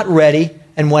 we got ready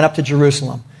and went up to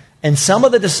Jerusalem. And some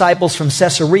of the disciples from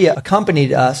Caesarea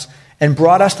accompanied us and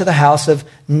brought us to the house of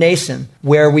Mnason,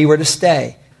 where we were to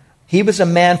stay. He was a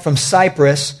man from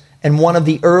Cyprus and one of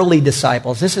the early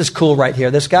disciples. This is cool right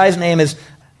here. This guy's name is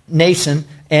Mnason,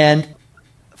 and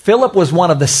Philip was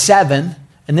one of the 7,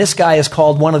 and this guy is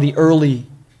called one of the early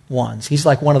ones. He's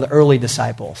like one of the early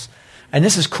disciples. And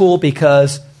this is cool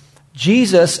because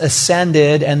Jesus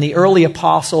ascended, and the early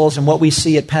apostles and what we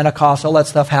see at Pentecost, all that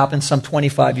stuff happened some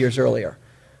 25 years earlier.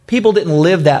 People didn't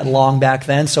live that long back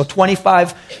then. So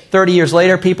 25, 30 years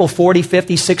later, people 40,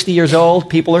 50, 60 years old,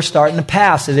 people are starting to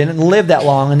pass. They didn't live that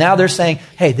long. And now they're saying,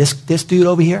 hey, this dude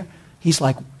over here, he's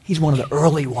one of the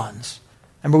early ones.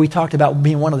 Remember we talked about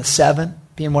being one of the 7,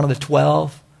 being one of the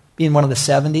 12, being one of the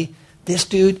 70? This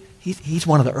dude, he's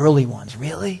one of the early ones.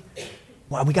 Really?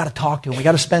 Well, we got to talk to him. We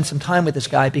got to spend some time with this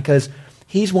guy because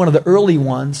he's one of the early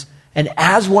ones. And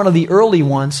as one of the early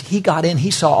ones, he got in,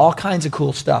 he saw all kinds of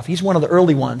cool stuff. He's one of the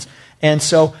early ones. And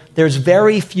so there's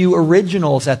very few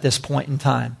originals at this point in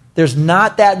time. There's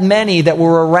not that many that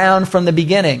were around from the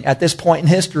beginning at this point in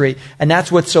history. And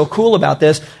that's what's so cool about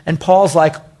this. And Paul's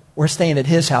like, we're staying at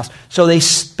his house. So they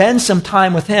spend some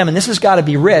time with him, and this has got to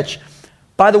be rich.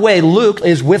 By the way, Luke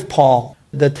is with Paul.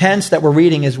 The tense that we're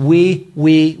reading is we,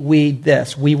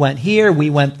 this. We went here, we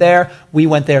went there, we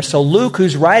went there. So Luke,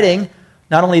 who's writing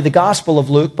not only the Gospel of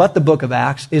Luke, but the book of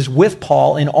Acts, is with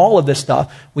Paul in all of this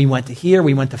stuff. We went to here,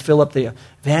 we went to Philip the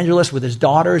evangelist with his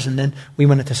daughters, and then we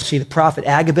went to see the prophet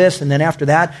Agabus, and then after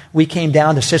that, we came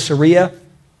down to Caesarea,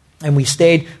 and we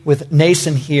stayed with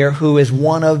Mnason here, who is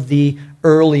one of the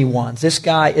early ones. This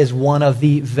guy is one of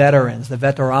the veterans, the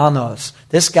veteranos.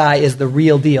 This guy is the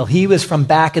real deal. He was from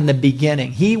back in the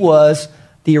beginning. He was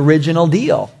the original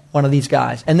deal, one of these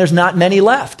guys. And there's not many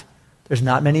left. There's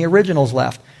not many originals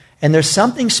left. And there's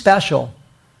something special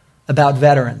about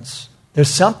veterans.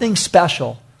 There's something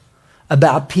special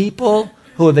about people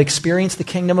who have experienced the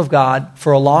kingdom of God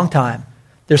for a long time.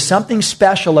 There's something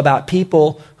special about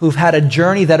people who've had a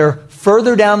journey that are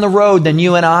further down the road than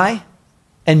you and I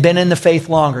and been in the faith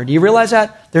longer. Do you realize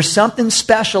that? There's something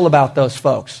special about those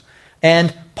folks.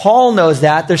 And Paul knows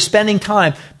that. They're spending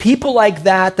time. People like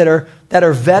that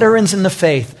are veterans in the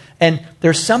faith. And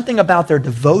there's something about their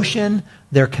devotion,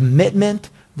 their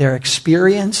commitment, their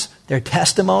experience, their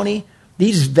testimony.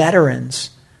 These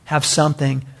veterans have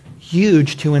something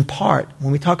huge to impart.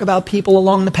 When we talk about people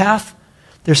along the path,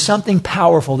 there's something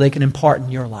powerful they can impart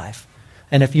in your life.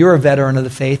 And if you're a veteran of the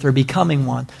faith or becoming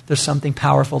one, there's something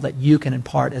powerful that you can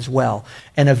impart as well.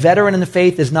 And a veteran in the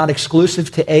faith is not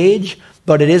exclusive to age,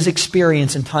 but it is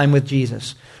experience and time with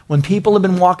Jesus. When people have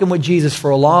been walking with Jesus for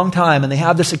a long time and they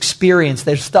have this experience,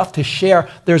 there's stuff to share.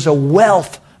 There's a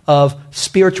wealth of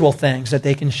spiritual things that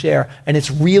they can share. And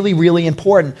it's really, really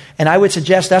important. And I would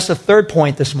suggest that's the third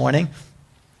point this morning,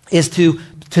 is to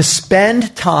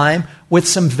spend time with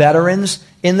some veterans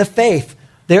in the faith.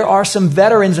 There are some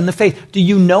veterans in the faith. Do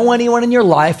you know anyone in your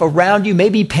life around you,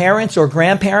 maybe parents or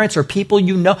grandparents or people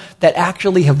you know that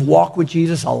actually have walked with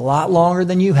Jesus a lot longer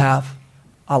than you have?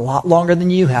 A lot longer than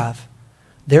you have.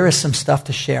 There is some stuff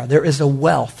to share. There is a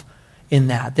wealth in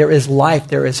that. There is life.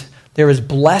 There is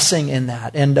blessing in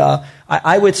that. And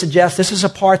I would suggest this is a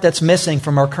part that's missing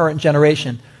from our current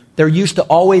generation. There used to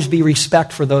always be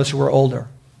respect for those who are older.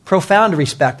 Profound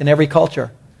respect in every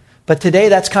culture. But today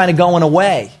that's kind of going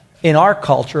away in our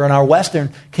culture, in our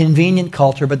Western convenient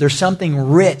culture. But there's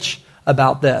something rich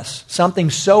about this.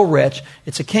 Something so rich.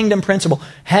 It's a kingdom principle.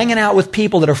 Hanging out with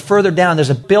people that are further down.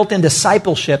 There's a built-in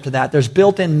discipleship to that. There's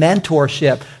built-in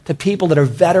mentorship to people that are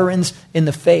veterans in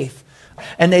the faith.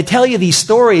 And they tell you these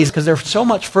stories because they're so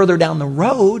much further down the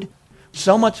road,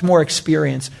 so much more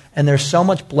experience, and there's so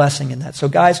much blessing in that. So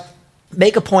guys,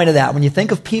 make a point of that. When you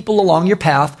think of people along your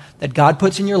path that God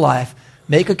puts in your life,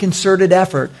 make a concerted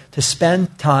effort to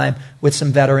spend time with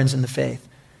some veterans in the faith.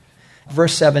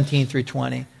 verse 17 through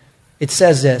 20. It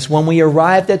says this, when we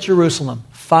arrived at Jerusalem,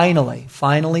 finally,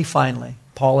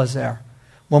 Paul is there.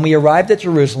 When we arrived at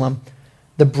Jerusalem,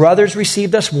 the brothers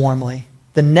received us warmly.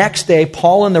 The next day,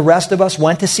 Paul and the rest of us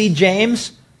went to see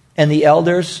James and the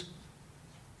elders,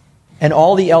 and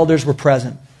all the elders were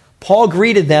present. Paul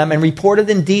greeted them and reported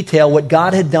in detail what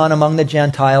God had done among the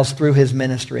Gentiles through his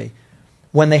ministry.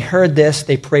 When they heard this,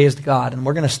 they praised God. And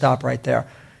we're going to stop right there.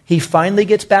 He finally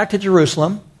gets back to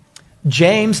Jerusalem.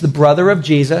 James, the brother of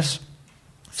Jesus.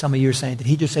 Some of you are saying, did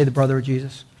he just say the brother of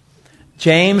Jesus?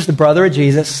 James, the brother of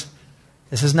Jesus.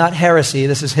 This is not heresy,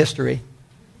 this is history.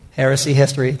 Heresy,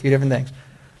 history, two different things.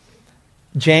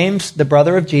 James, the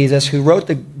brother of Jesus, who wrote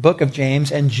the book of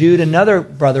James, and Jude, another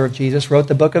brother of Jesus, wrote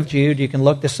the book of Jude. You can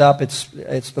look this up. It's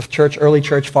the early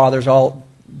church fathers all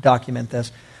document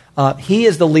this. He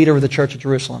is the leader of the church of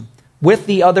Jerusalem, with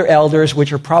the other elders,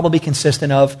 which are probably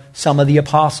consistent of some of the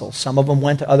apostles. Some of them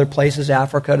went to other places,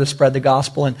 Africa, to spread the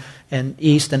gospel, and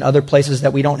east, and other places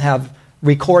that we don't have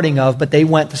recording of, but they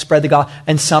went to spread the gospel.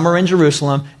 And some are in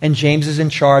Jerusalem, and James is in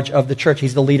charge of the church.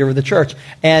 He's the leader of the church.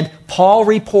 And Paul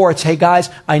reports, hey guys,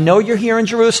 I know you're here in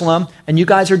Jerusalem, and you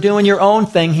guys are doing your own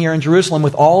thing here in Jerusalem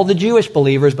with all the Jewish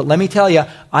believers, but let me tell you,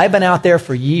 I've been out there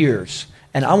for years,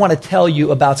 and I want to tell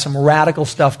you about some radical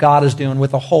stuff God is doing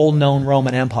with the whole known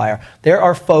Roman Empire. There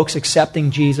are folks accepting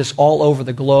Jesus all over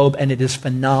the globe, and it is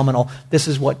phenomenal. This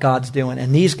is what God's doing.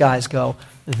 And these guys go,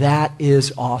 that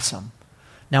is awesome.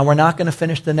 Now, we're not going to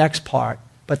finish the next part,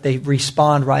 but they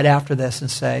respond right after this and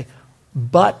say,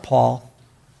 but, Paul,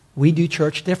 we do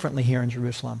church differently here in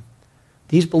Jerusalem.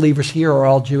 These believers here are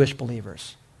all Jewish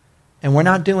believers. And we're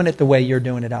not doing it the way you're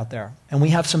doing it out there. And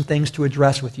we have some things to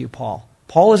address with you, Paul.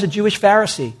 Paul is a Jewish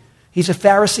Pharisee. He's a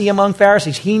Pharisee among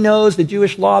Pharisees. He knows the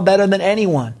Jewish law better than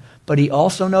anyone, but he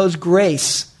also knows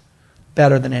grace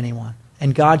better than anyone.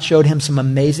 And God showed him some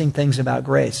amazing things about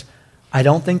grace. I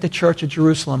don't think the church of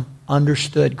Jerusalem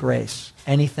understood grace,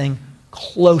 anything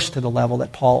close to the level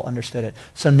that Paul understood it.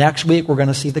 So next week we're going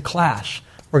to see the clash.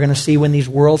 We're going to see when these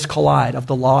worlds collide of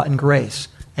the law and grace.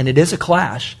 And it is a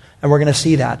clash, and we're going to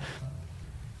see that.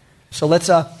 So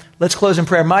let's close in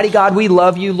prayer. Mighty God, we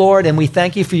love you, Lord, and we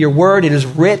thank you for your word. It is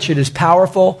rich. It is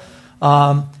powerful.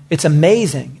 It's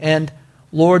amazing. And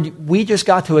Lord, we just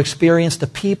got to experience the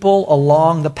people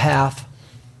along the path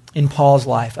in Paul's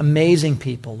life. Amazing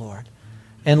people, Lord.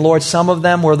 And Lord, some of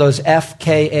them were those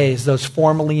FKAs, those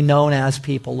formerly known as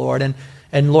people, Lord.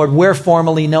 And Lord, we're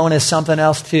formerly known as something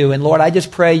else too. And Lord, I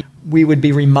just pray we would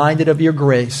be reminded of your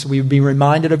grace. We would be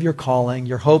reminded of your calling,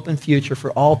 your hope and future for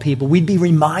all people. We'd be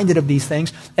reminded of these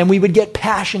things, and we would get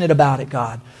passionate about it,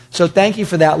 God. So thank you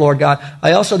for that, Lord God.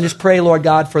 I also just pray, Lord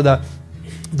God, for the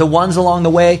ones along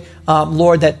the way,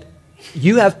 Lord, that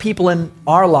you have people in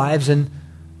our lives, and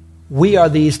we are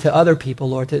these to other people,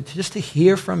 Lord, just to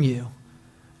hear from you.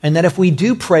 And that if we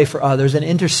do pray for others and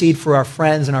intercede for our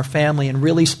friends and our family and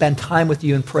really spend time with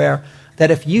you in prayer, that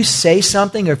if you say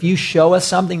something or if you show us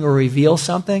something or reveal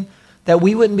something, that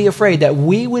we wouldn't be afraid, that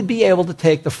we would be able to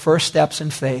take the first steps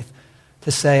in faith to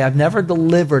say, I've never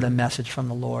delivered a message from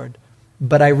the Lord,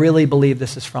 but I really believe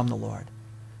this is from the Lord.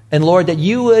 And Lord, that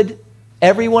you would,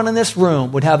 everyone in this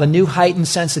room would have a new heightened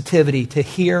sensitivity to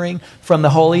hearing from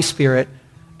the Holy Spirit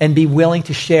and be willing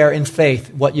to share in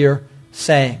faith what you're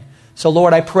saying. So,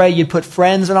 Lord, I pray you'd put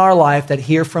friends in our life that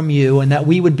hear from you, and that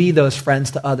we would be those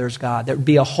friends to others, God. There would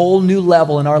be a whole new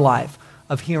level in our life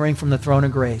of hearing from the throne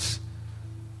of grace.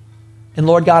 And,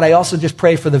 Lord God, I also just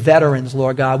pray for the veterans,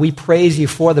 Lord God. We praise you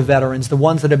for the veterans, the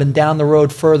ones that have been down the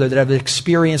road further, that have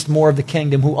experienced more of the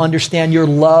kingdom, who understand your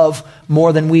love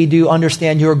more than we do,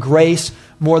 understand your grace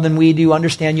more than we do,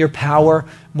 understand your power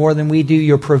more than we do,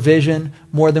 your provision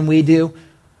more than we do.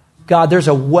 God, there's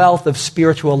a wealth of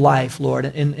spiritual life, Lord,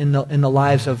 in the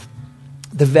lives of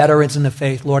the veterans in the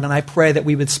faith, Lord. And I pray that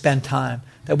we would spend time,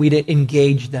 that we'd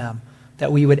engage them,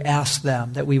 that we would ask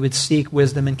them, that we would seek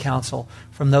wisdom and counsel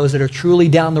from those that are truly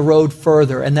down the road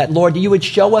further. And that, Lord, you would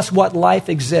show us what life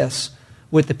exists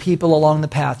with the people along the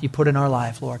path you put in our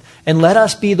life, Lord. And let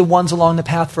us be the ones along the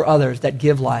path for others that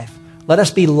give life. Let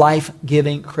us be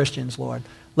life-giving Christians, Lord.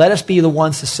 Let us be the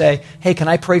ones to say, hey, can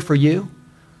I pray for you?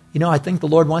 You know, I think the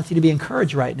Lord wants you to be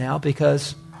encouraged right now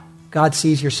because God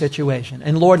sees your situation.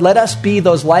 And Lord, let us be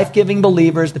those life-giving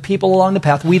believers, the people along the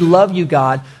path. We love you,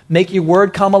 God. Make your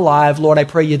word come alive. Lord, I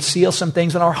pray you'd seal some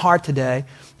things in our heart today.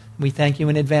 We thank you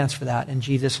in advance for that. In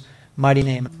Jesus' mighty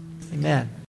name, amen.